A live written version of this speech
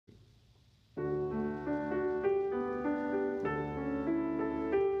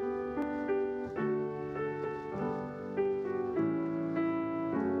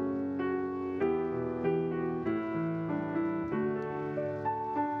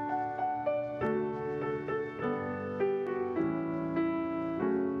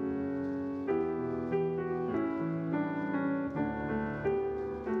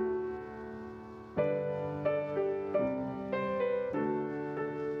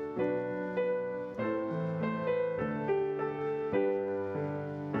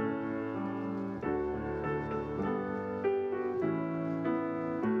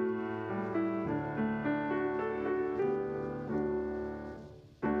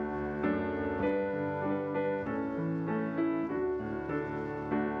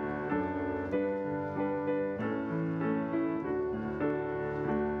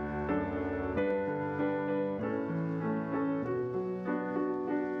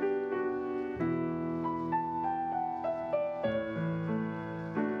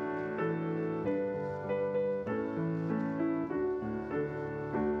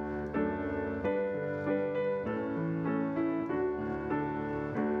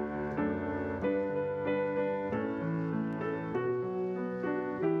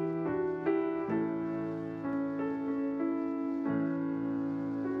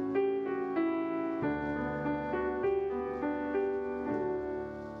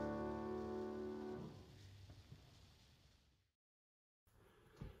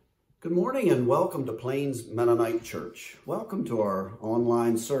Good morning and welcome to Plains Mennonite Church. Welcome to our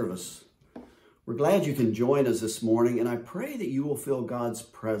online service. We're glad you can join us this morning, and I pray that you will feel God's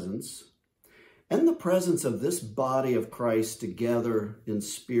presence and the presence of this body of Christ together in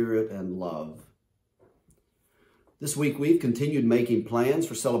spirit and love. This week we've continued making plans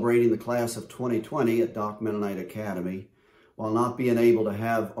for celebrating the class of 2020 at Doc Mennonite Academy. While not being able to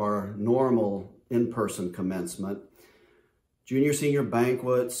have our normal in-person commencement, junior senior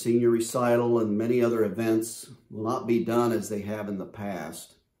banquet, senior recital, and many other events will not be done as they have in the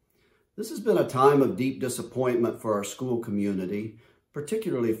past. This has been a time of deep disappointment for our school community,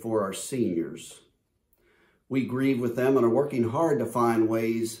 particularly for our seniors. We grieve with them and are working hard to find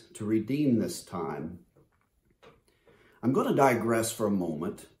ways to redeem this time. I'm going to digress for a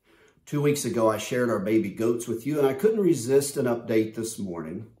moment. 2 weeks ago, I shared our baby goats with you, and I couldn't resist an update this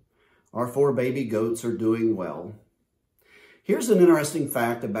morning. Our 4 baby goats are doing well. Here's an interesting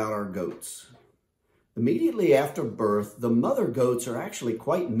fact about our goats. Immediately after birth, the mother goats are actually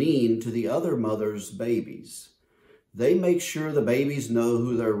quite mean to the other mother's babies. They make sure the babies know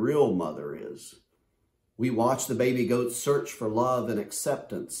who their real mother is. We watch the baby goats search for love and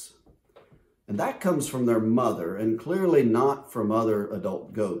acceptance. And that comes from their mother and clearly not from other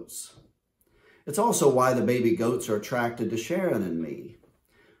adult goats. It's also why the baby goats are attracted to Sharon and me.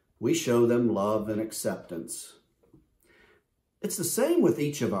 We show them love and acceptance. It's the same with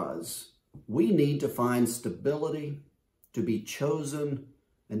each of us. We need to find stability, to be chosen,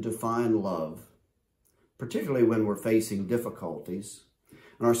 and to find love, particularly when we're facing difficulties.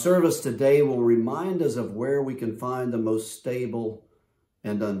 And our service today will remind us of where we can find the most stable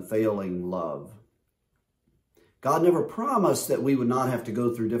and unfailing love. God never promised that we would not have to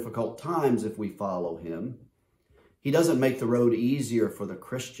go through difficult times if we follow him. He doesn't make the road easier for the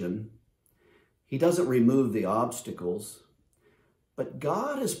Christian. He doesn't remove the obstacles. But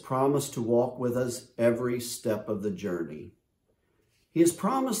God has promised to walk with us every step of the journey. He has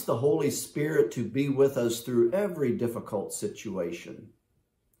promised the Holy Spirit to be with us through every difficult situation.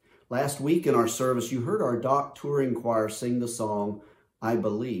 Last week in our service, you heard our Doc Touring Choir sing the song, I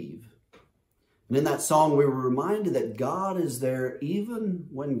Believe. And in that song, we were reminded that God is there even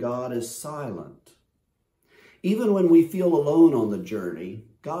when God is silent. Even when we feel alone on the journey,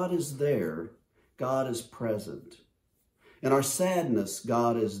 God is there. God is present. In our sadness,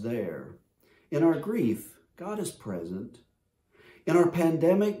 God is there. In our grief, God is present. In our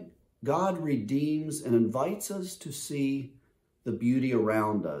pandemic, God redeems and invites us to see the beauty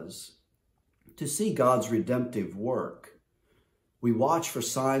around us, to see God's redemptive work. We watch for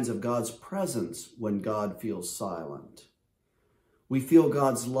signs of God's presence when God feels silent. We feel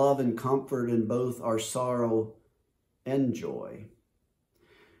God's love and comfort in both our sorrow and joy.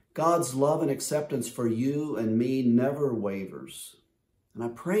 God's love and acceptance for you and me never wavers. And I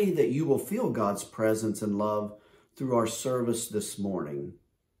pray that you will feel God's presence and love through our service this morning.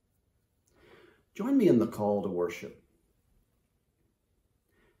 Join me in the call to worship.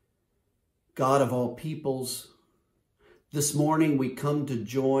 God of all peoples, this morning we come to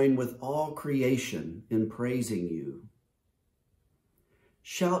join with all creation in praising you.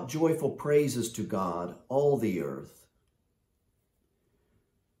 Shout joyful praises to God, all the earth.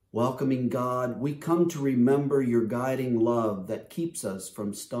 Welcoming God, we come to remember your guiding love that keeps us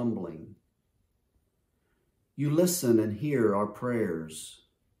from stumbling. You listen and hear our prayers.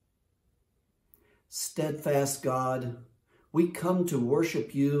 Steadfast God, we come to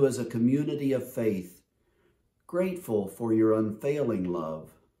worship you as a community of faith, grateful for your unfailing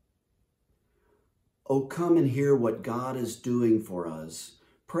love. Oh, come and hear what God is doing for us.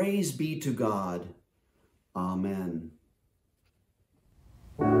 Praise be to God. Amen.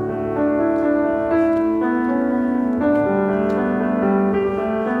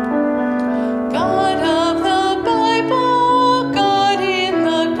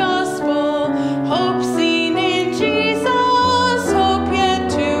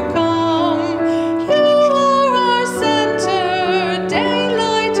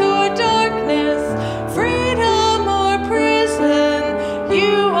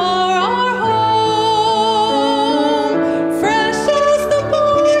 You are our home.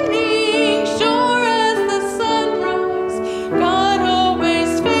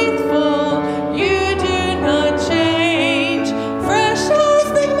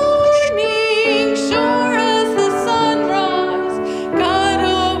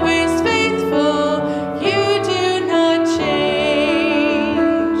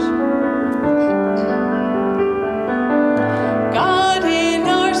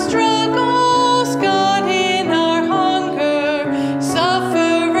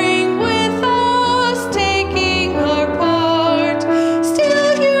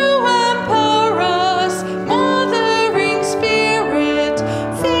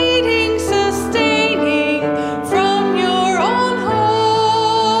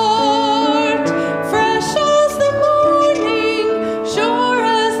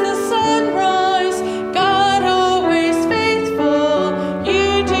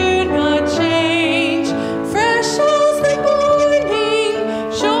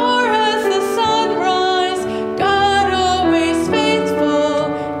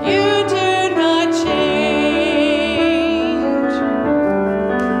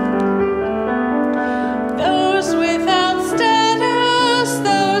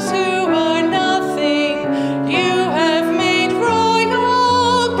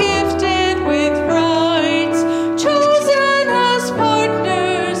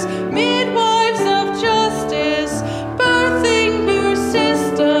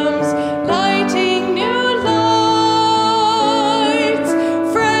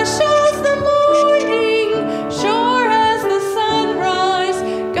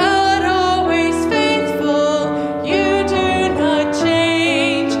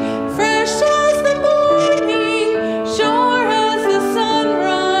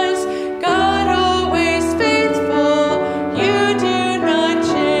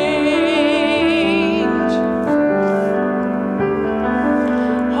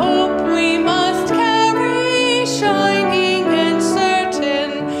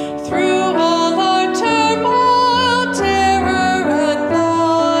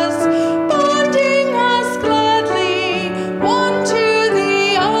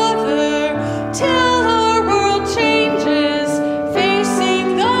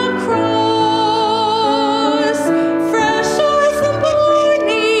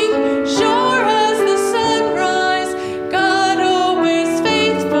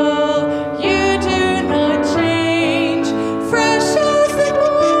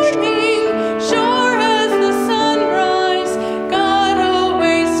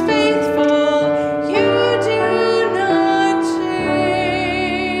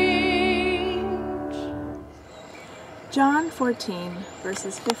 John 14,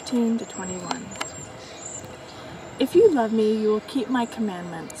 verses 15 to 21. If you love me, you will keep my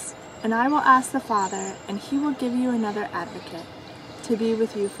commandments, and I will ask the Father, and he will give you another advocate, to be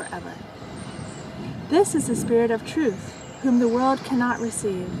with you forever. This is the Spirit of truth, whom the world cannot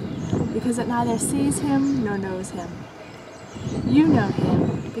receive, because it neither sees him nor knows him. You know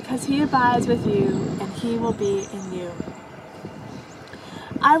him, because he abides with you, and he will be in you.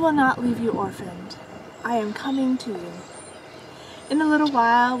 I will not leave you orphaned. I am coming to you. In a little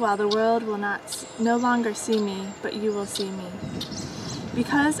while the world will no longer see me, but you will see me.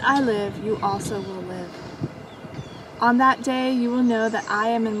 Because I live, you also will live. On that day you will know that I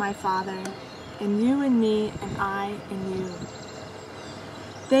am in my Father, and you in me, and I in you.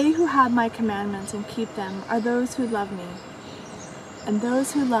 They who have my commandments and keep them are those who love me. And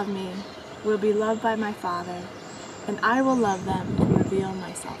those who love me will be loved by my Father, and I will love them and reveal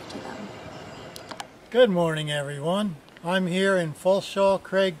myself to them. Good morning, everyone. I'm here in Fulshaw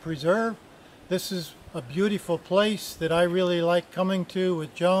Craig Preserve. This is a beautiful place that I really like coming to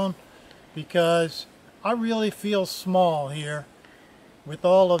with Joan because I really feel small here with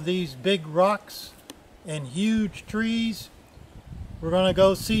all of these big rocks and huge trees. We're going to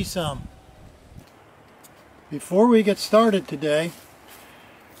go see some. Before we get started today,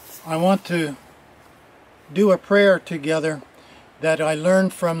 I want to do a prayer together that I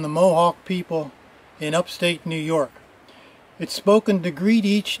learned from the Mohawk people in upstate New York. It's spoken to greet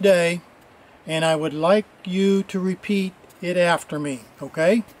each day, and I would like you to repeat it after me,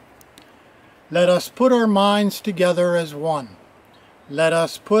 okay? Let us put our minds together as one. Let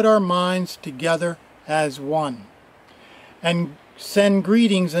us put our minds together as one. And send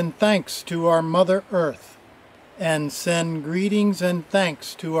greetings and thanks to our Mother Earth. And send greetings and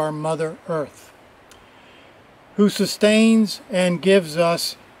thanks to our Mother Earth, who sustains and gives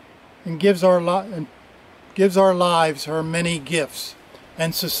us and gives our lives her many gifts,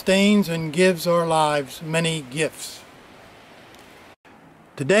 and sustains and gives our lives many gifts.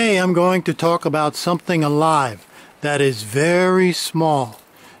 Today I'm going to talk about something alive that is very small.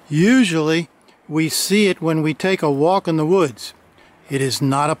 Usually we see it when we take a walk in the woods. It is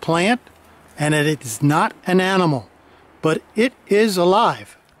not a plant and it is not an animal, but it is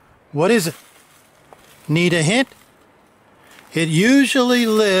alive. What is it? Need a hint? It usually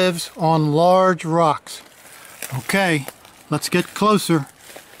lives on large rocks. Okay, let's get closer.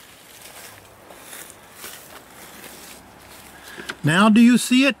 Now do you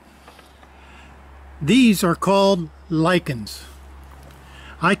see it? These are called lichens.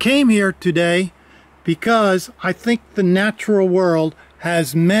 I came here today because I think the natural world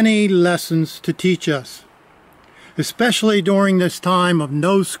has many lessons to teach us, especially during this time of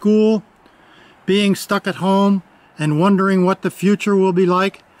no school, being stuck at home, and wondering what the future will be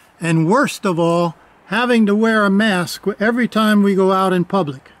like, and worst of all, having to wear a mask every time we go out in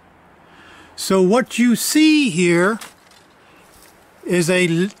public. So what you see here is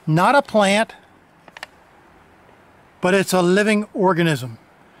not a plant, but it's a living organism.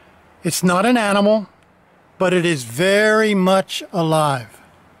 It's not an animal, but it is very much alive.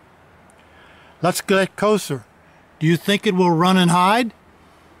 Let's get closer. Do you think it will run and hide?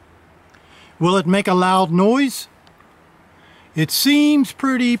 Will it make a loud noise? It seems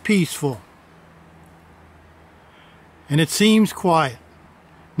pretty peaceful. And it seems quiet.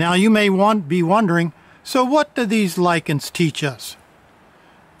 Now you may be wondering, so what do these lichens teach us?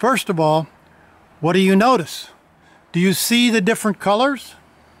 First of all, what do you notice? Do you see the different colors?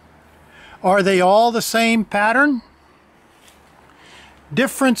 Are they all the same pattern?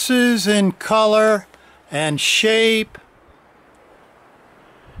 Differences in color and shape,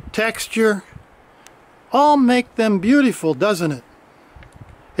 texture, all make them beautiful, doesn't it?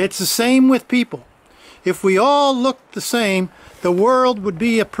 It's the same with people. If we all looked the same, the world would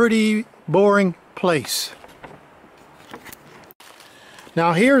be a pretty boring place.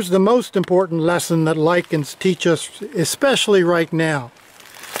 Now here's the most important lesson that lichens teach us, especially right now.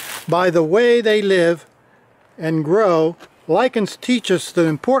 By the way they live and grow, lichens teach us the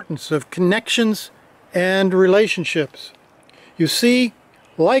importance of connections and relationships. You see,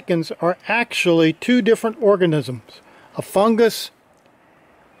 lichens are actually two different organisms, a fungus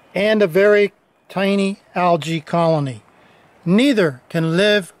and a very tiny algae colony. Neither can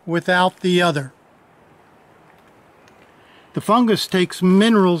live without the other. The fungus takes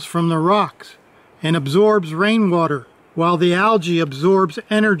minerals from the rocks and absorbs rainwater, while the algae absorbs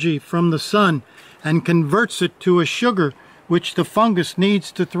energy from the sun and converts it to a sugar which the fungus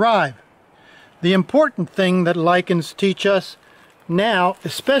needs to thrive. The important thing that lichens teach us now,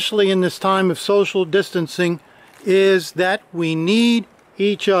 especially in this time of social distancing, is that we need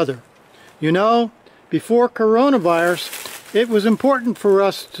each other. You know, Before coronavirus, it was important for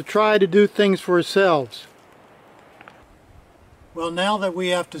us to try to do things for ourselves. Well, now that we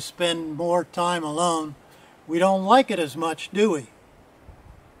have to spend more time alone, we don't like it as much, do we?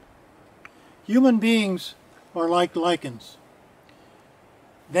 Human beings are like lichens.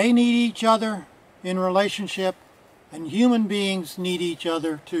 They need each other in relationship, and human beings need each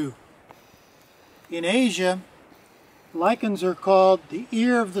other too. In Asia, lichens are called the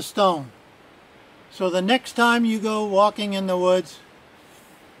ear of the stone. So the next time you go walking in the woods,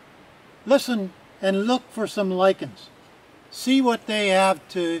 listen and look for some lichens. See what they have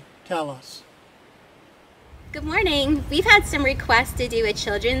to tell us. Good morning. We've had some requests to do a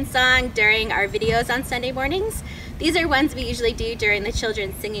children's song during our videos on Sunday mornings. These are ones we usually do during the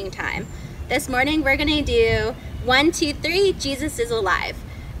children's singing time. This morning we're going to do 1, 2, 3, Jesus is Alive.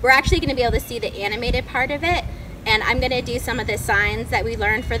 We're actually going to be able to see the animated part of it, and I'm going to do some of the signs that we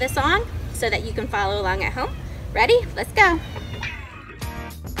learned for the song so that you can follow along at home. Ready? Let's go.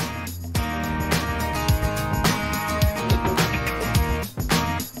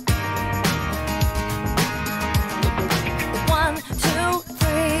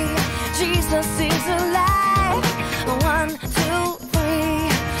 Jesus is alive. 1, 2, 3.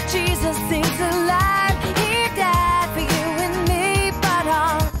 Jesus is alive. He died for you and me, but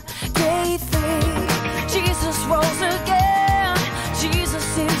on day 3, Jesus rose again.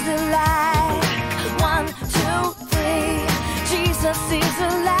 Jesus is alive. 1, 2, 3. Jesus is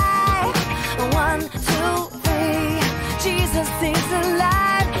alive. 1, 2, 3. Jesus is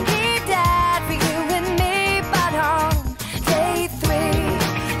alive. He died for you and me, but on day 3,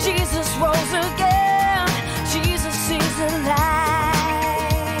 Jesus rose again. Jesus is alive.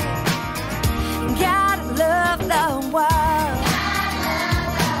 God loved the world,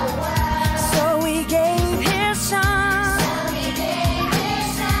 so He gave His Son.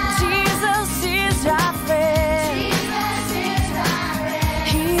 Jesus is our friend.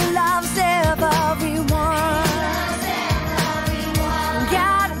 He loves everyone.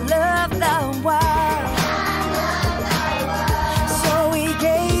 God loved the world, so He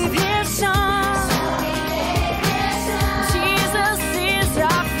gave His Son. Jesus is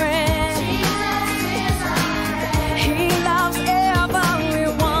our friend. He loves everyone.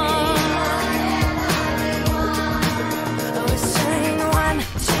 We sing 1, 2,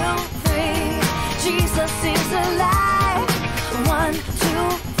 3. Jesus is alive. 1, 2,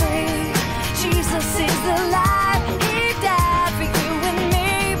 3. Jesus is alive. He died for you and me,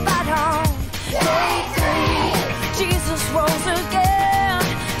 but on day 3, Jesus rose again.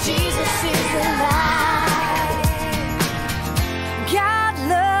 Jesus is alive. God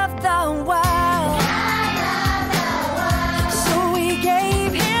loved the world, so He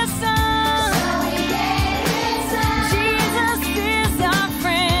gave His Son. Jesus is our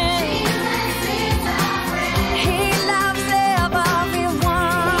friend. He loves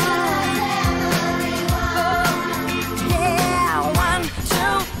everyone. Yeah, 1,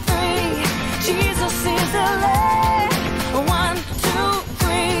 2, 3. Jesus is alive. 1, 2,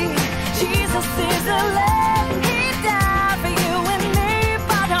 3. Jesus is alive. He died for you and me,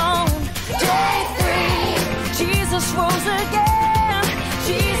 but on day 3, Jesus rose again.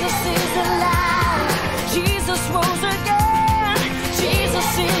 Jesus is alive. Jesus rose again. Jesus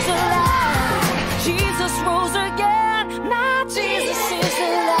is alive. Jesus rose again. My Jesus is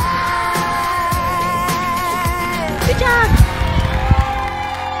alive. Good job.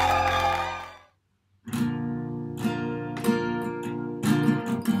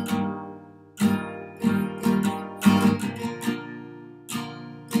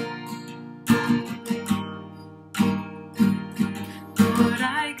 Lord,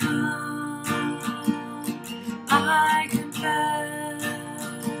 I come, I confess,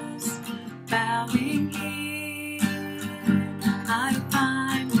 bowing here, I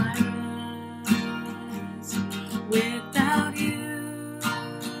find my rest. Without you,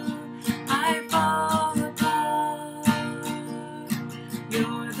 I fall apart.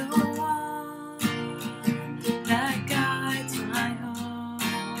 You're the one that guides my heart.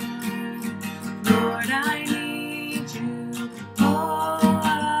 Lord, I need you. Oh,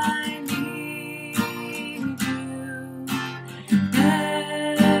 I need you.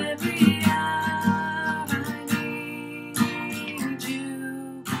 Every hour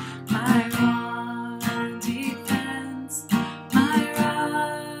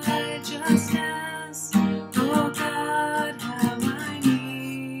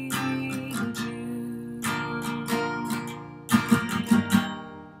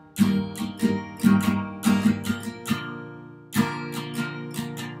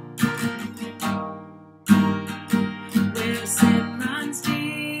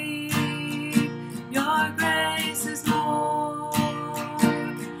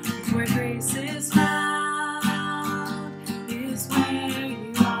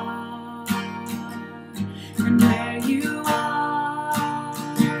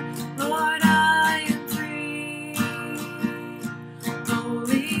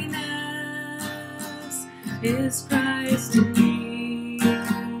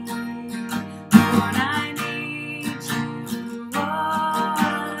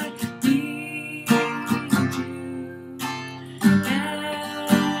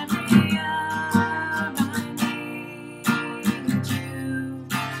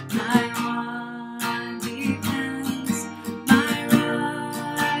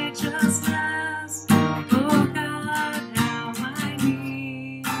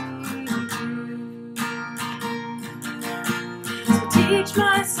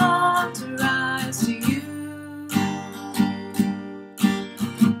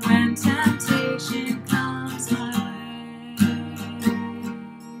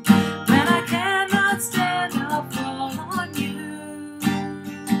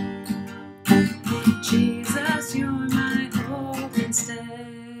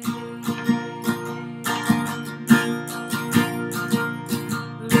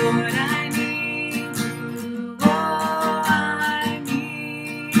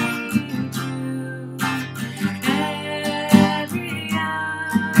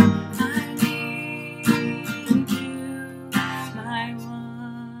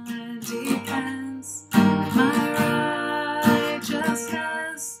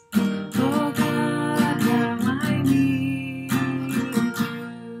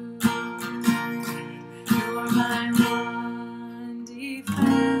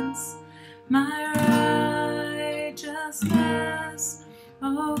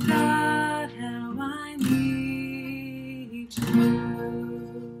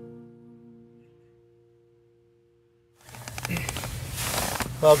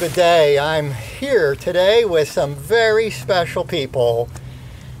Well, good day. I'm here today with some very special people.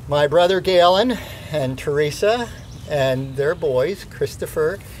 My brother Galen and Teresa and their boys,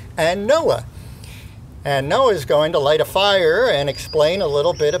 Christopher and Noah. And Noah is going to light a fire and explain a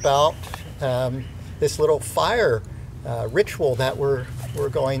little bit about this little fire ritual that we're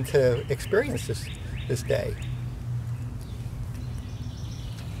going to experience this day.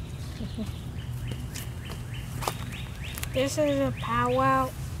 This is a powwow.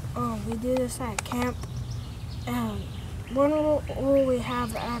 We do this at camp. And one rule we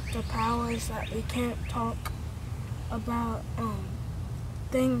have at the powwow is that we can't talk about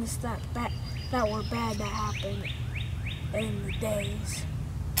things that were bad that happened in the days.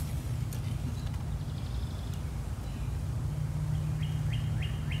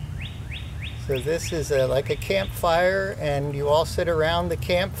 So this is like a campfire, and you all sit around the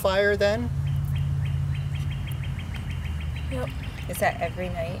campfire then? Yep. Is that every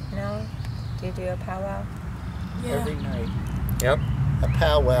night now? Do you do a powwow? Yeah. Every night. Yep. A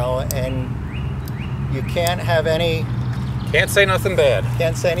powwow, and you can't have any... Can't say nothing bad.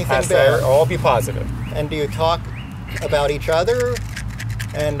 Can't say anything Has bad. to all be positive. And do you talk about each other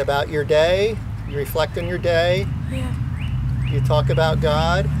and about your day? You reflect on your day? Yeah. You talk about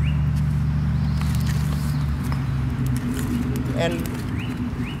God? And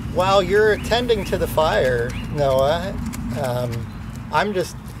while you're attending to the fire, Noah, I'm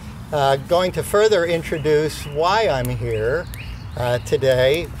just going to further introduce why I'm here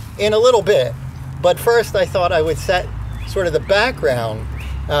today in a little bit. But first I thought I would set sort of the background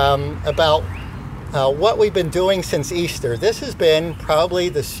about what we've been doing since Easter. This has been probably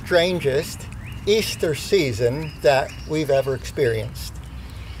the strangest Easter season that we've ever experienced.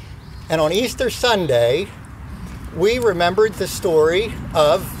 And on Easter Sunday, we remembered the story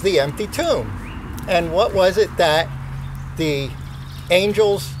of the empty tomb. And what was it that the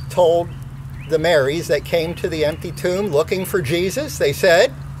angels told the Marys that came to the empty tomb looking for Jesus? They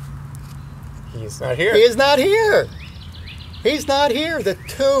said, He's not here. He is not here. He's not here. The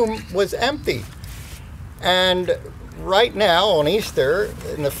tomb was empty. And right now on Easter,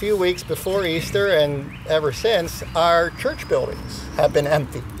 in the few weeks before Easter and ever since, our church buildings have been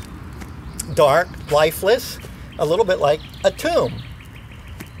empty. Dark, lifeless, a little bit like a tomb.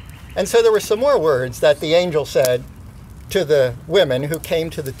 And so there were some more words that the angel said to the women who came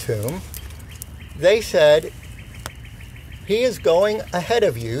to the tomb. They said, He is going ahead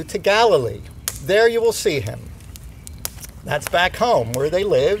of you to Galilee. There you will see him. That's back home, where they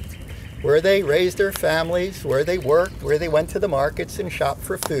lived, where they raised their families, where they worked, where they went to the markets and shopped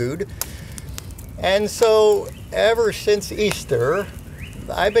for food. And so ever since Easter,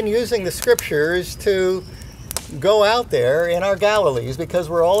 I've been using the scriptures to go out there in our Galilees, because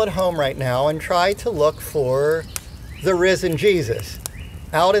we're all at home right now, and try to look for the risen Jesus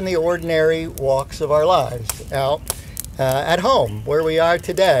out in the ordinary walks of our lives, out at home where we are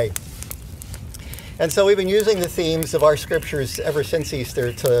today. And so we've been using the themes of our scriptures ever since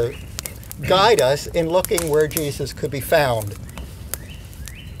Easter to guide us in looking where Jesus could be found.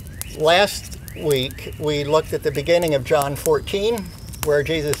 Last week we looked at the beginning of John 14, where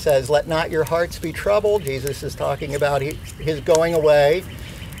Jesus says, let not your hearts be troubled. Jesus is talking about his going away.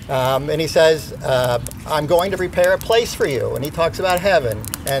 And he says, I'm going to prepare a place for you. And he talks about heaven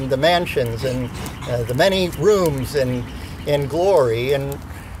and the mansions and the many rooms and in glory. And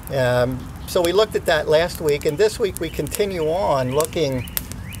so we looked at that last week. And this week we continue on looking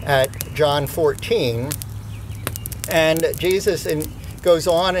at John 14. And Jesus goes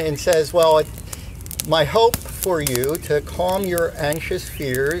on and says, well, my hope for you to calm your anxious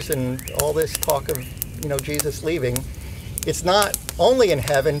fears and all this talk of, Jesus leaving, it's not only in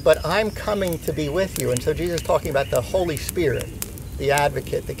heaven, but I'm coming to be with you. And so Jesus is talking about the Holy Spirit, the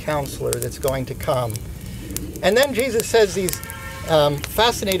advocate, the counselor that's going to come. And then Jesus says these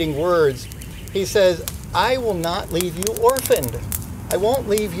fascinating words. He says, I will not leave you orphaned. I won't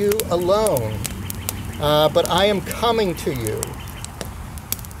leave you alone, but I am coming to you.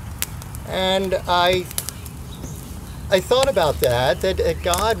 And I thought about that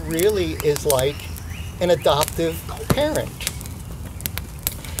God really is like an adoptive parent.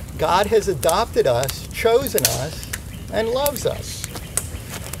 God has adopted us, chosen us, and loves us.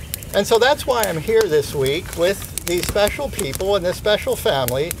 And so that's why I'm here this week with these special people and this special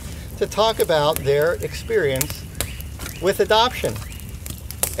family to talk about their experience with adoption.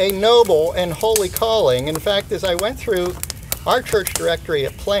 A noble and holy calling. In fact, as I went through our church directory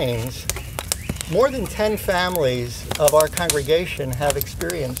at Plains, more than 10 families of our congregation have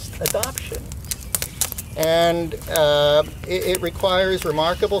experienced adoption. And it requires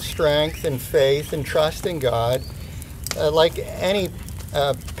remarkable strength and faith and trust in God. Like any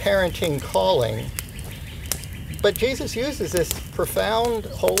parenting calling. But Jesus uses this profound,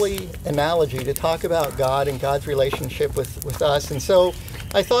 holy analogy to talk about God and God's relationship with us. And so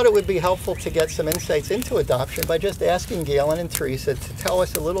I thought it would be helpful to get some insights into adoption by just asking Galen and Teresa to tell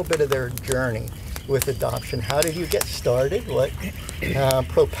us a little bit of their journey with adoption. How did you get started? What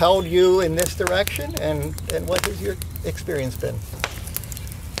propelled you in this direction? And what has your experience been?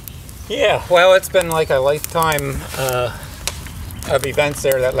 Yeah, well, it's been like a lifetime of events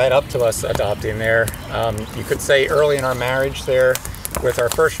there that led up to us adopting there. You could say early in our marriage there with our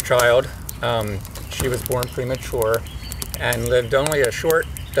first child, she was born premature and lived only a short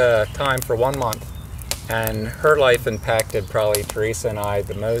time for 1 month. And her life impacted probably Teresa and I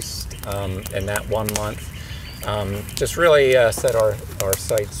the most in that 1 month. Just really set our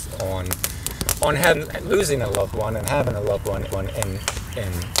sights on losing a loved one, and having a loved one in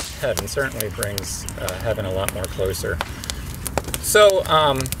heaven certainly brings heaven a lot more closer. So,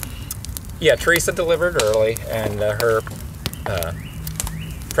 yeah, Teresa delivered early, and her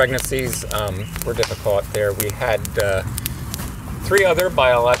pregnancies were difficult there. We had 3 other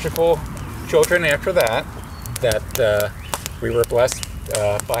biological children after that we were blessed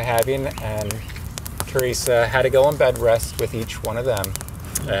by having, and Teresa had to go on bed rest with each one of them.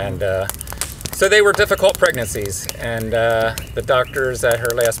 And so they were difficult pregnancies, and the doctors at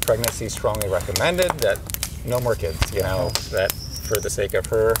her last pregnancy strongly recommended that no more kids, that for the sake of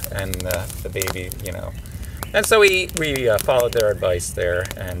her and the baby, And so we followed their advice there,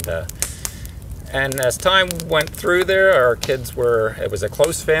 and as time went through there, our kids it was a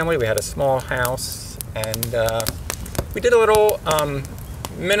close family. We had a small house, and we did a little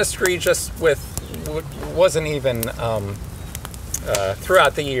ministry just wasn't even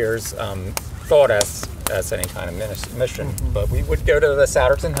throughout the years thought as any kind of mission. Mm-hmm. But we would go to the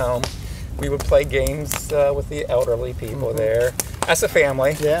Satterton home. We would play games with the elderly people mm-hmm. there as a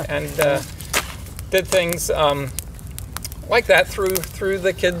family, and did things like that through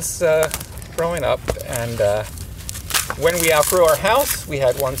the kids growing up. And when we outgrew our house, we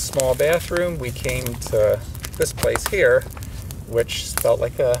had one small bathroom. We came to this place here, which felt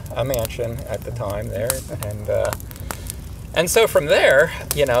like a mansion at the time there, and so from there,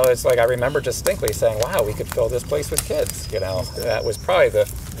 it's like I remember distinctly saying, "Wow, we could fill this place with kids." That was probably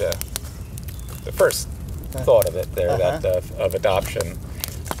the first thought of it there, of adoption.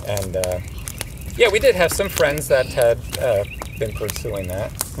 And we did have some friends that had been pursuing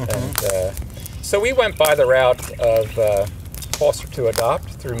that, mm-hmm. and so we went by the route of foster to adopt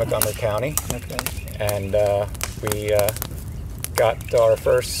through Montgomery County, and we got our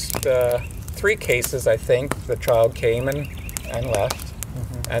first 3 cases, I think. The child came and left,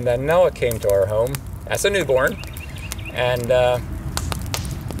 mm-hmm. and then Noah came to our home as a newborn, and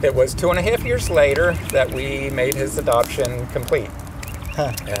it was 2.5 years later that we made his adoption complete.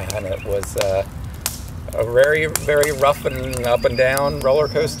 Huh. And it was a very, very rough and up and down roller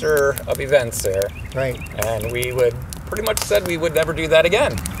coaster of events there. Right. And we would pretty much said we would never do that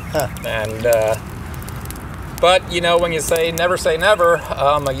again. Huh. And but when you say never,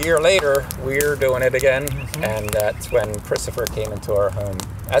 a year later we're doing it again, mm-hmm. and that's when Christopher came into our home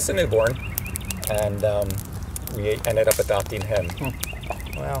as a newborn, and we ended up adopting him.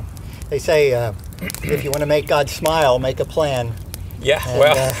 Wow. They say if you want to make God smile, make a plan. Yeah.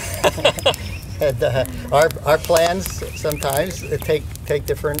 And, our plans sometimes take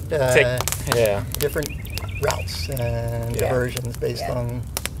different different routes and diversions based on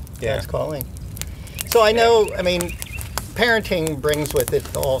God's calling. So I know, parenting brings with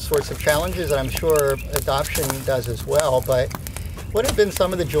it all sorts of challenges, and I'm sure adoption does as well, but what have been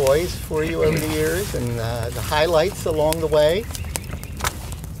some of the joys for you over the years, and the highlights along the way?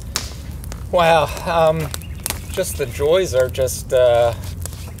 Wow, just the joys are just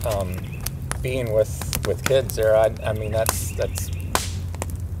being with kids there. I mean, that's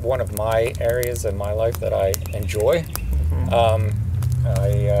one of my areas in my life that I enjoy. Mm-hmm.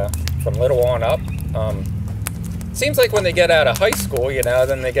 From little on up, seems like when they get out of high school,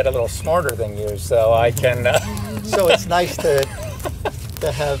 then they get a little smarter than you. So I can. So it's nice to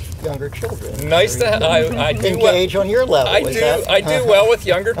have younger children. Nice to I do engage on your level. I do well with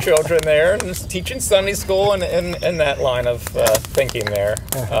younger children there, and teaching Sunday school and that line of thinking there.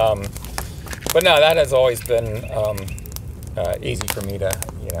 But no, that has always been easy for me to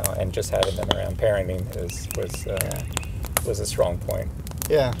and just having them around parenting was a strong point.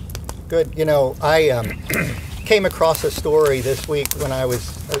 Yeah, good. I came across a story this week when I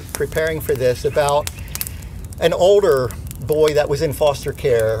was preparing for this about an older boy that was in foster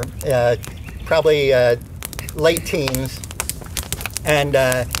care, probably late teens, and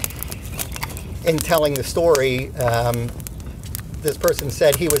in telling the story, this person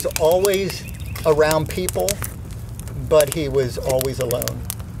said, he was always around people, but he was always alone.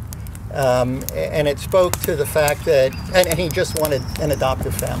 And it spoke to the fact that, and he just wanted an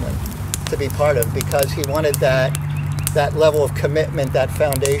adoptive family to be part of, because he wanted that level of commitment, that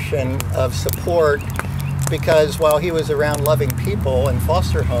foundation of support, because while he was around loving people in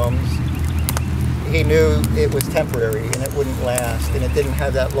foster homes, he knew it was temporary and it wouldn't last, and it didn't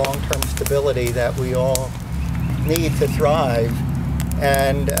have that long-term stability that we all need to thrive.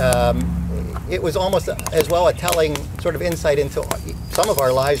 And it was almost as well a telling sort of insight into some of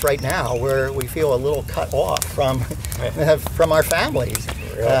our lives right now, where we feel a little cut off from our families,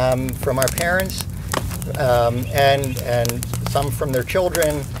 from our parents, and some from their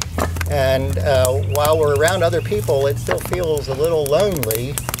children. And while we're around other people, it still feels a little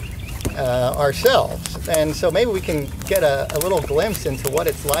lonely ourselves. And so maybe we can get a little glimpse into what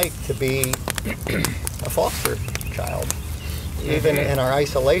it's like to be a foster child, even in our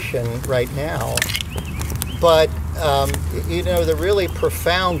isolation right now. But, the really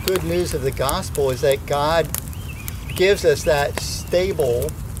profound good news of the gospel is that God gives us that stable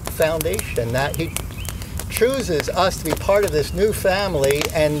foundation, that he chooses us to be part of this new family,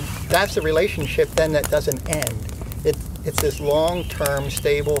 and that's a relationship then that doesn't end. It's this long-term,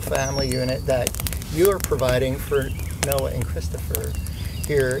 stable family unit that you are providing for Noah and Christopher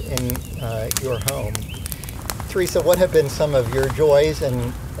here in your home. Teresa, what have been some of your joys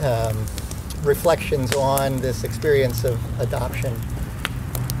and reflections on this experience of adoption?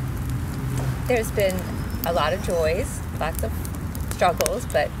 There's been a lot of joys, lots of struggles,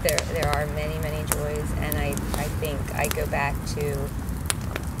 but there are many, many joys, and I think I go back to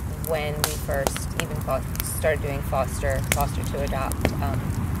when we first even started doing foster to adopt.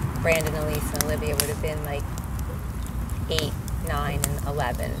 Brandon, Elise, and Olivia would have been like 8, 9, and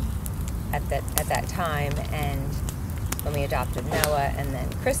 11 at that time, and when we adopted Noah and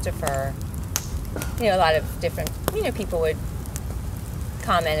then Christopher, a lot of different people would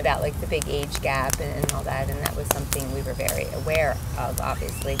comment about like the big age gap and all that, and that was something we were very aware of,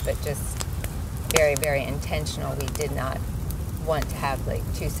 obviously, but just very, very intentional. We did not want to have like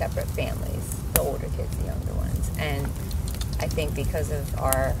two separate families, the older kids, the younger ones. And I think because of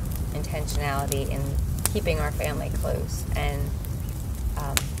our intentionality in keeping our family close, and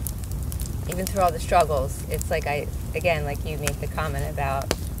even through all the struggles, it's like like you made the comment about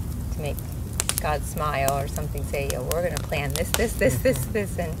to make God smile or something, say, we're going to plan this,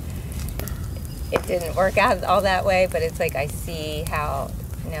 and it didn't work out all that way, but it's like I see how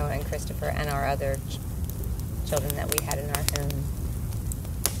Noah and Christopher and our other children that we had in our home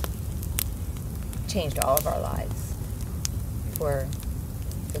changed all of our lives for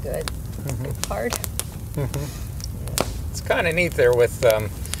the good, good part. It's kind of neat there with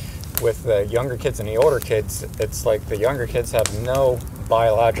the younger kids and the older kids. It's like the younger kids have no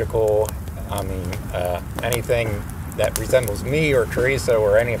biological, anything that resembles me or Teresa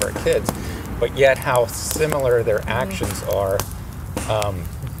or any of our kids, but yet how similar their actions are.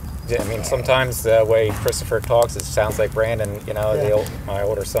 Sometimes the way Christopher talks, it sounds like Brandon, my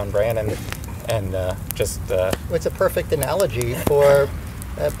older son Brandon, and it's a perfect analogy for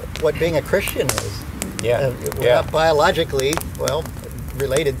what being a Christian is. We're not biologically,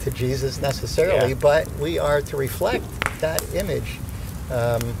 related to Jesus necessarily, but we are to reflect that image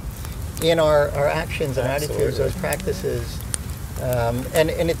in our actions and attitudes, those practices. And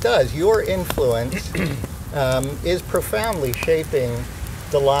it does. Your influence is profoundly shaping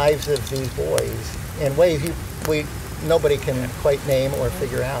the lives of these boys in ways nobody can quite name or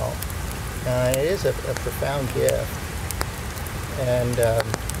figure out. It is a profound gift. And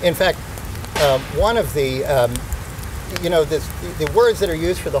in fact, one of the the words that are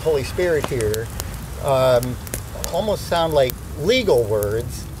used for the Holy Spirit here almost sound like legal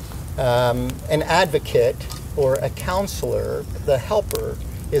words. An advocate or a counselor, the helper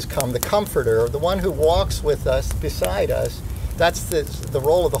is come, the comforter, the one who walks with us, beside us. That's the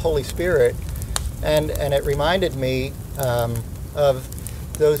role of the Holy Spirit. And it reminded me of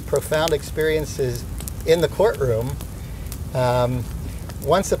those profound experiences in the courtroom.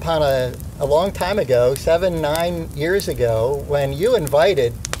 Once upon a long time ago, 7-9 years ago, when you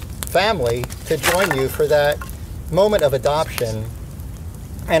invited family to join you for that moment of adoption.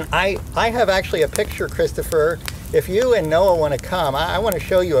 And I have actually a picture, Christopher. If you and Noah want to come, I want to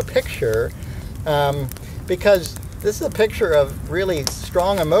show you a picture because this is a picture of really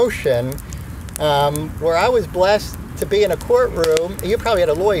strong emotion where I was blessed to be in a courtroom. You probably had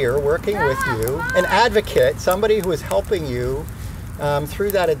a lawyer working with you, an advocate, somebody who was helping you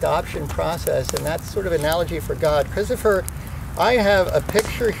through that adoption process, and that's sort of an analogy for God. Christopher, I have a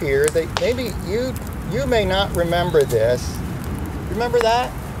picture here that maybe you may not remember this, Remember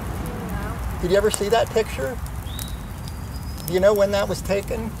that? No. Did you ever see that picture? Do you know when that was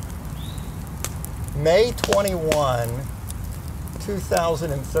taken? May 21,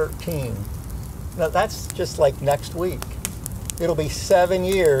 2013. Now that's just like next week. It'll be 7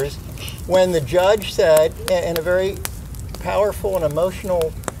 years when the judge said, in a very powerful and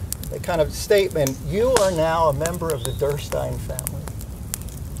emotional kind of statement, you are now a member of the Durstein family.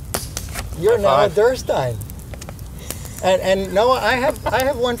 You're now a Durstein. And Noah, I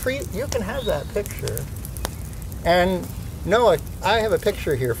have one for you. You can have that picture. And Noah, I have a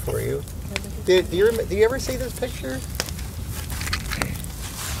picture here for you. Do you ever see this picture?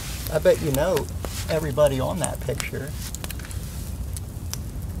 I bet you know everybody on that picture.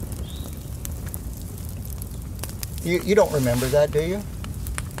 You don't remember that, do you?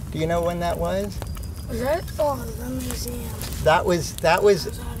 Do you know when that was? Was that? Oh, the museum. That was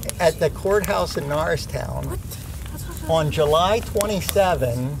at the courthouse in Norristown. What? On July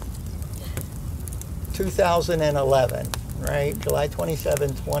 27, 2011, right? July 27,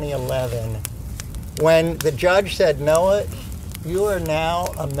 2011, when the judge said, Noah, you are now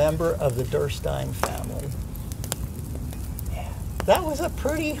a member of the Durstein family. That was a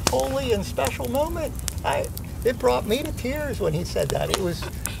pretty holy and special moment. It brought me to tears when he said that. It was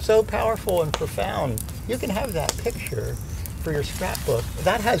so powerful and profound. You can have that picture for your scrapbook.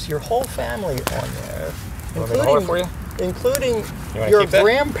 That has your whole family on there, including your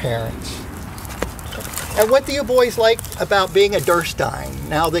grandparents. And what do you boys like about being a Durstein,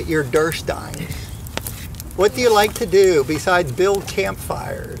 now that you're Durstein? What do you like to do besides build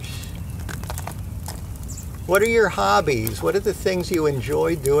campfires? What are your hobbies? What are the things you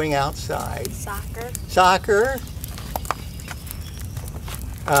enjoy doing outside? Soccer?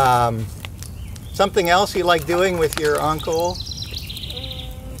 Something else you like doing with your uncle?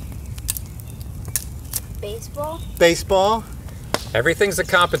 Baseball? Everything's a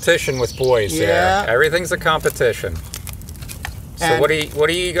competition with boys there. Everything's a competition. So And what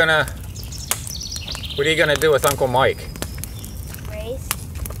are you gonna do with Uncle Mike?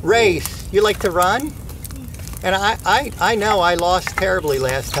 Race. You like to run? And I know I lost terribly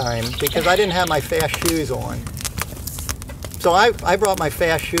last time because I didn't have my fast shoes on. So I brought my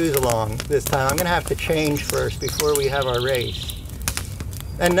fast shoes along this time. I'm going to have to change first before we have our race.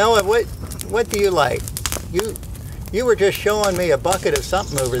 And Noah, what do you like? You were just showing me a bucket of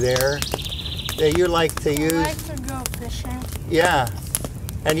something over there that you like to use. I like to go fishing. Yeah.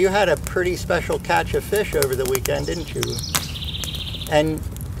 And you had a pretty special catch of fish over the weekend, didn't you? And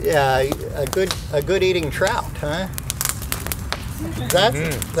a good eating trout, huh? That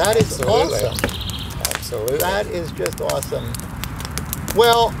is Absolutely. awesome. Absolutely. That is just awesome.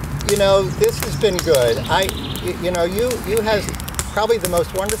 Well, you know, this has been good. You have probably the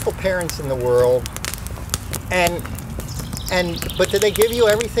most wonderful parents in the world. But do they give you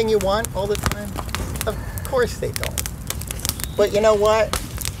everything you want all the time? Of course they don't. But you know what?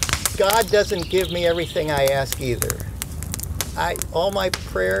 God doesn't give me everything I ask either. All my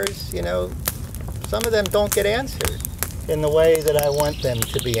prayers, you know, some of them don't get answered in the way that I want them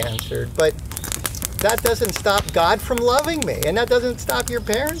to be answered. But that doesn't stop God from loving me, and that doesn't stop your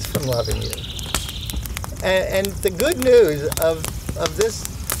parents from loving you. And the good news of this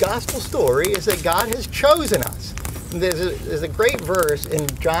gospel story is that God has chosen us. There's a great verse in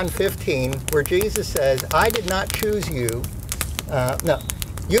John 15 where Jesus says, I did not choose you. No,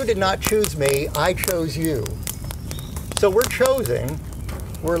 you did not choose me, I chose you. So we're chosen,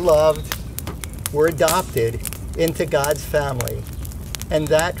 we're loved, we're adopted into God's family. And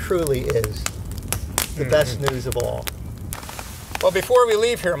that truly is the best news of all. Well, before we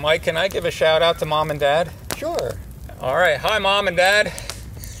leave here, Mike, can I give a shout out to Mom and Dad? Sure. All right. Hi, Mom and Dad.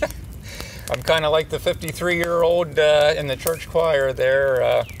 I'm kind of like the 53-year-old in the church choir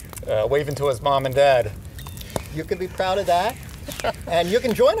there, waving to his mom and dad. You can be proud of that. And you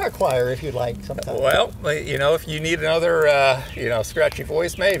can join our choir if you'd like sometime. Well, you know, if you need another, scratchy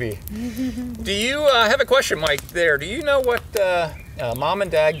voice, maybe. Do you have a question, Mike, there? Do you know what Mom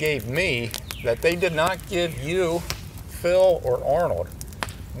and Dad gave me that they did not give you, Phil, or Arnold?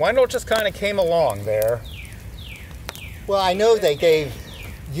 Wendell just kind of came along there. Well, I know they gave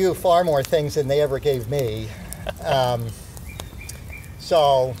you far more things than they ever gave me.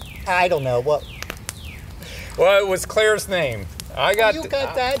 So, I don't know. Well, it was Claire's name. You got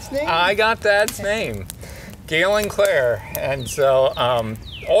Dad's name? I got Dad's name, Gail and Claire, and so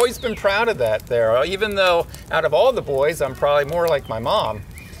always been proud of that there. Even though out of all the boys, I'm probably more like my mom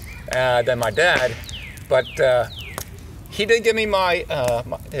than my dad, but he did give me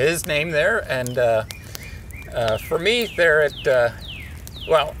his name there, and for me there at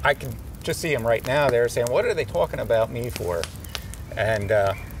I can just see him right now there saying, "What are they talking about me for?" And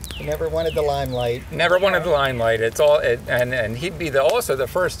he never wanted the limelight. Never wanted the limelight. It's all, and he'd be also the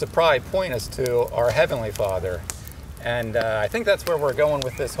first to probably point us to our Heavenly Father. And I think that's where we're going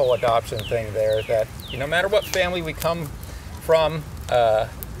with this whole adoption thing there, that no matter what family we come from, the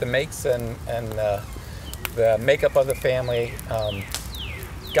makes and the makeup of the family,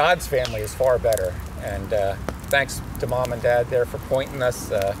 God's family is far better. And thanks to Mom and Dad there for pointing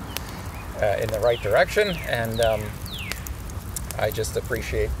us in the right direction. And I just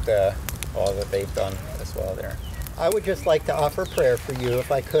appreciate all that they've done as well there. I would just like to offer prayer for you,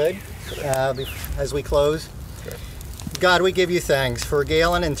 if I could, as we close. Sure. God, we give you thanks for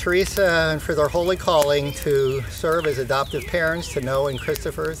Galen and Teresa and for their holy calling to serve as adoptive parents to Noah and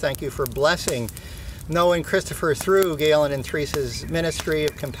Christopher. Thank you for blessing Noah and Christopher through Galen and Teresa's ministry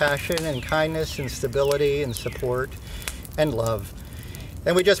of compassion and kindness and stability and support and love.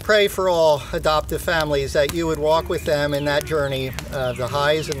 And we just pray for all adoptive families that you would walk with them in that journey, the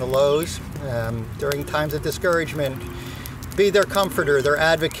highs and the lows, during times of discouragement. Be their comforter, their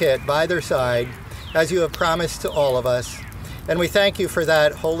advocate, by their side, as you have promised to all of us. And we thank you for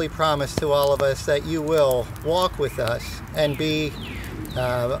that holy promise to all of us, that you will walk with us and be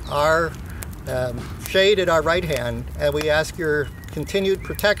our shade at our right hand. And we ask your continued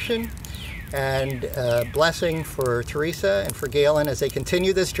protection and blessing for Teresa and for Galen as they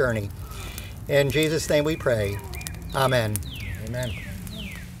continue this journey. In Jesus' name we pray. Amen. Amen.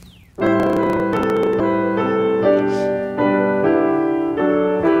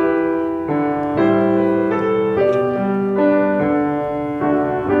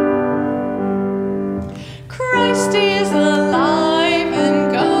 Christ is alive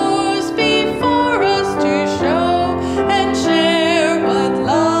and goes before us to show and share what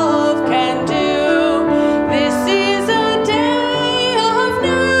love can do. This is a day of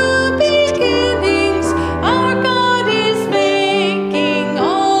new beginnings. Our God is making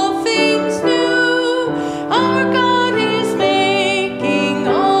all things new. Our God is making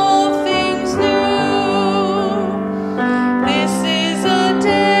all things new. This is a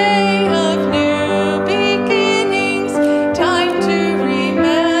day of new beginnings, time to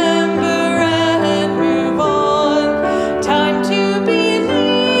remember and move on, time to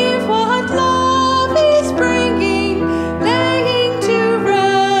believe what love is bringing, laying to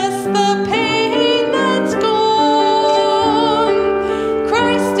rest the pain that's gone.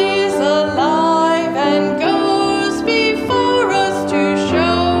 Christ is alive and goes before us to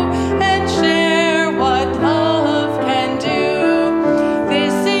show and share what love can do.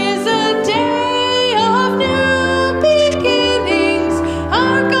 This is a day of new beginnings.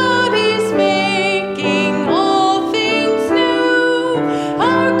 Our God is making all things new.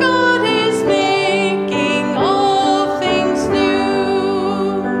 Our God is making all things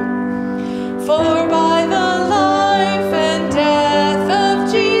new. For by the life and death of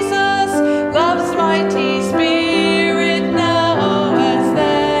Jesus, love's mighty Spirit now as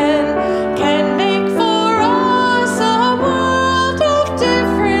then can make for us a world of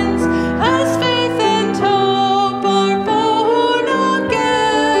difference, as faith and hope are born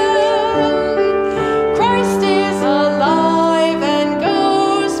again. Christ is alive and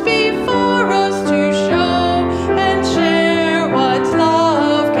goes before us to show and share what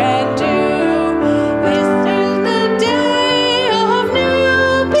love can do. This is the day of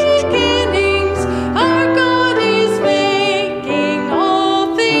new beginnings. Our God is making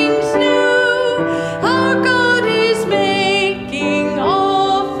all things new. Our God is making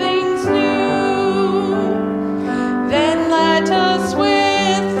all things new. Then let us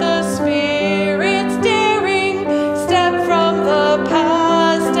with the Spirit's daring step from the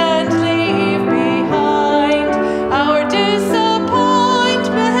past and leave behind our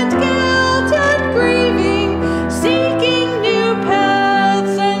disappointment, guilt, and grieving, seeking new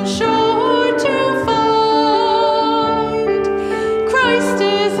paths and sure to find. Christ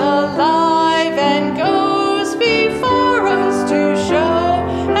is alive and goes before us to show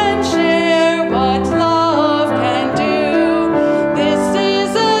and share what love can do. This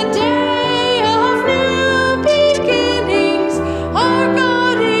is a day of new beginnings. Our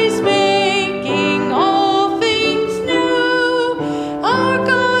God is making all things new. Our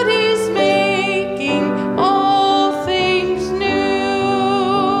God is making all things new.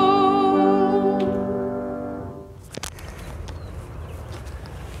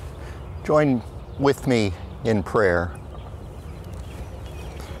 Join with me in prayer.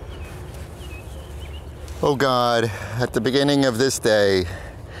 O God, at the beginning of this day,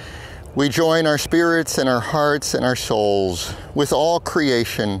 we join our spirits and our hearts and our souls with all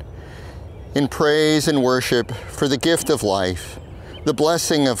creation in praise and worship for the gift of life, the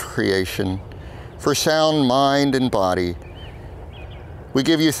blessing of creation, for sound mind and body, We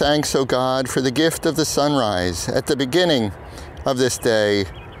give you thanks, O God, for the gift of the sunrise at the beginning of this day.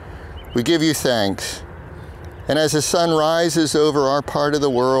 We give you thanks. And as the sun rises over our part of the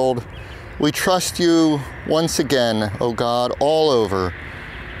world, we trust you once again, O God, all over,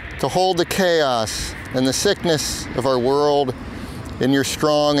 to hold the chaos and the sickness of our world in your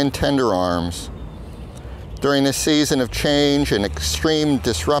strong and tender arms. During this season of change and extreme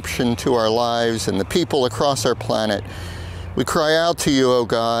disruption to our lives and the people across our planet, we cry out to you, O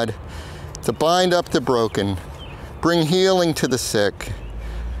God, to bind up the broken, bring healing to the sick,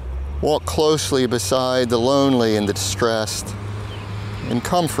 walk closely beside the lonely and the distressed, and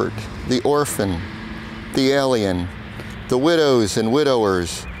comfort the orphan, the alien, the widows and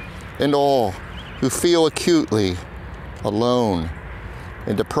widowers, and all who feel acutely alone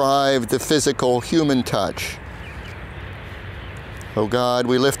and deprived of physical human touch. O God,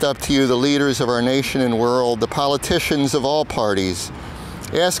 we lift up to you the leaders of our nation and world, the politicians of all parties,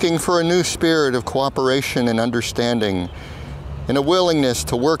 asking for a new spirit of cooperation and understanding, and a willingness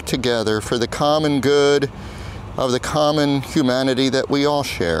to work together for the common good of the common humanity that we all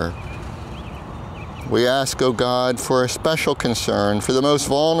share. We ask, O God, for a special concern for the most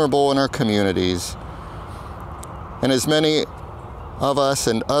vulnerable in our communities. And as many of us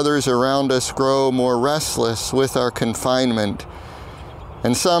and others around us grow more restless with our confinement,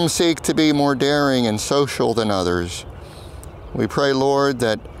 and some seek to be more daring and social than others, we pray, Lord,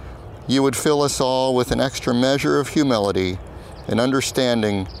 that you would fill us all with an extra measure of humility and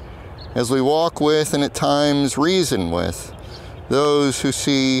understanding as we walk with and at times reason with those who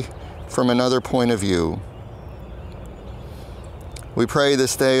see from another point of view. We pray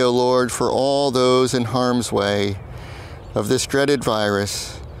this day, O Lord, for all those in harm's way of this dreaded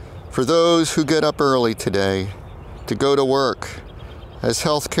virus, for those who get up early today to go to work as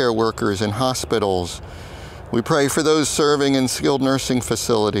healthcare workers in hospitals. We pray for those serving in skilled nursing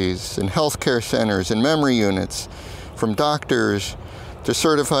facilities, in healthcare centers, and memory units, from doctors to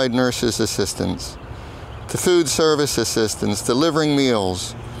certified nurses assistants, to food service assistants delivering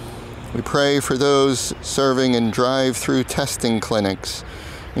meals. We pray for those serving in drive-through testing clinics,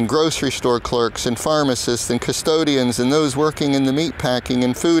 and grocery store clerks and pharmacists and custodians, and those working in the meatpacking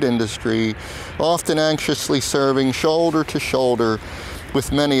and food industry, often anxiously serving shoulder to shoulder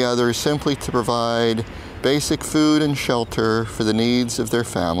with many others simply to provide basic food and shelter for the needs of their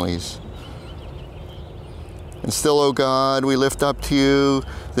families. And still, O God, we lift up to you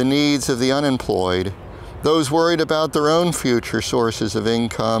the needs of the unemployed, those worried about their own future sources of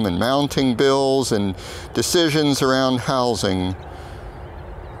income and mounting bills and decisions around housing.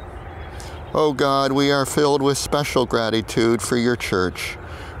 O God, we are filled with special gratitude for your church,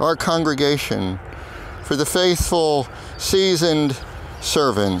 our congregation, for the faithful, seasoned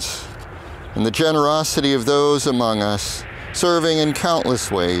servants, and the generosity of those among us, serving in countless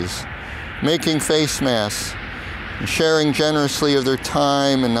ways, making face masks, and sharing generously of their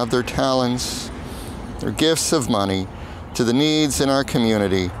time and of their talents, their gifts of money, to the needs in our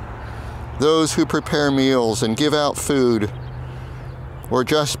community, those who prepare meals and give out food, or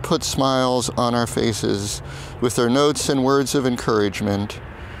just put smiles on our faces with their notes and words of encouragement.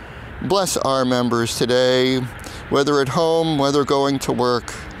 Bless our members today, whether at home, whether going to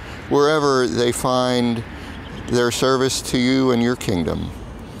work, wherever they find their service to you and your kingdom.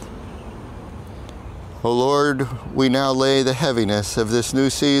 O Lord, we now lay the heaviness of this new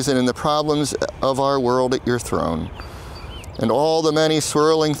season and the problems of our world at your throne. And all the many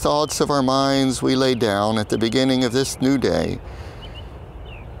swirling thoughts of our minds we lay down at the beginning of this new day.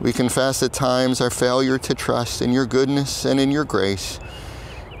 We confess at times our failure to trust in your goodness and in your grace.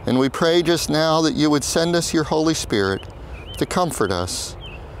 And we pray just now that you would send us your Holy Spirit to comfort us.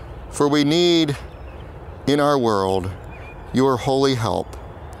 For we need in our world your holy help,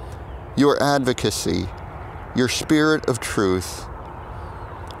 your advocacy, your spirit of truth.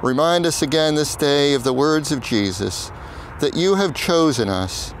 Remind us again this day of the words of Jesus, that you have chosen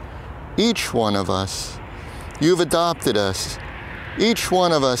us, each one of us. You've adopted us, each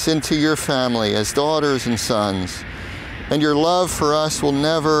one of us, into your family as daughters and sons. And your love for us will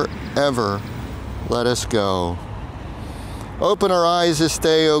never, ever let us go. Open our eyes this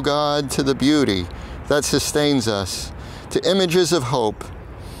day, O God, to the beauty that sustains us, to images of hope.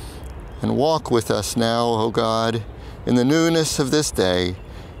 And walk with us now, O God, in the newness of this day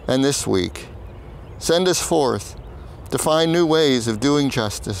and this week. Send us forth to find new ways of doing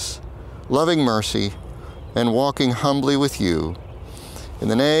justice, loving mercy, and walking humbly with you. In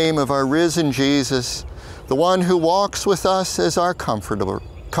the name of our risen Jesus, the one who walks with us as our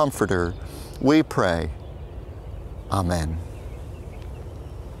comforter, we pray. Amen.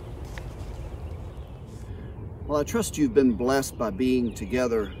 Well, I trust you've been blessed by being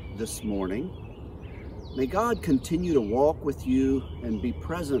together this morning. May God continue to walk with you and be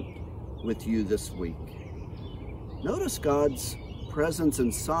present with you this week. Notice God's presence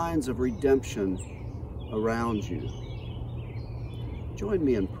and signs of redemption around you. Join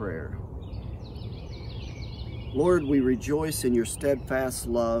me in prayer. Lord, we rejoice in your steadfast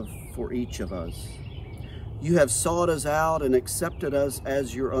love for each of us. You have sought us out and accepted us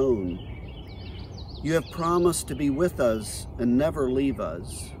as your own. You have promised to be with us and never leave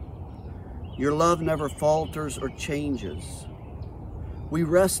us. Your love never falters or changes. We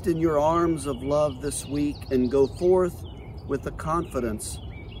rest in your arms of love this week and go forth with the confidence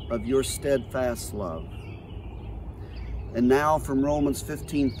of your steadfast love. And now from Romans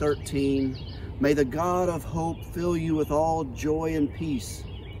 15:13, may the God of hope fill you with all joy and peace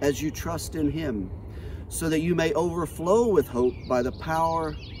as you trust in him, so that you may overflow with hope by the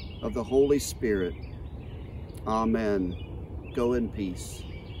power of the Holy Spirit. Amen. Go in peace.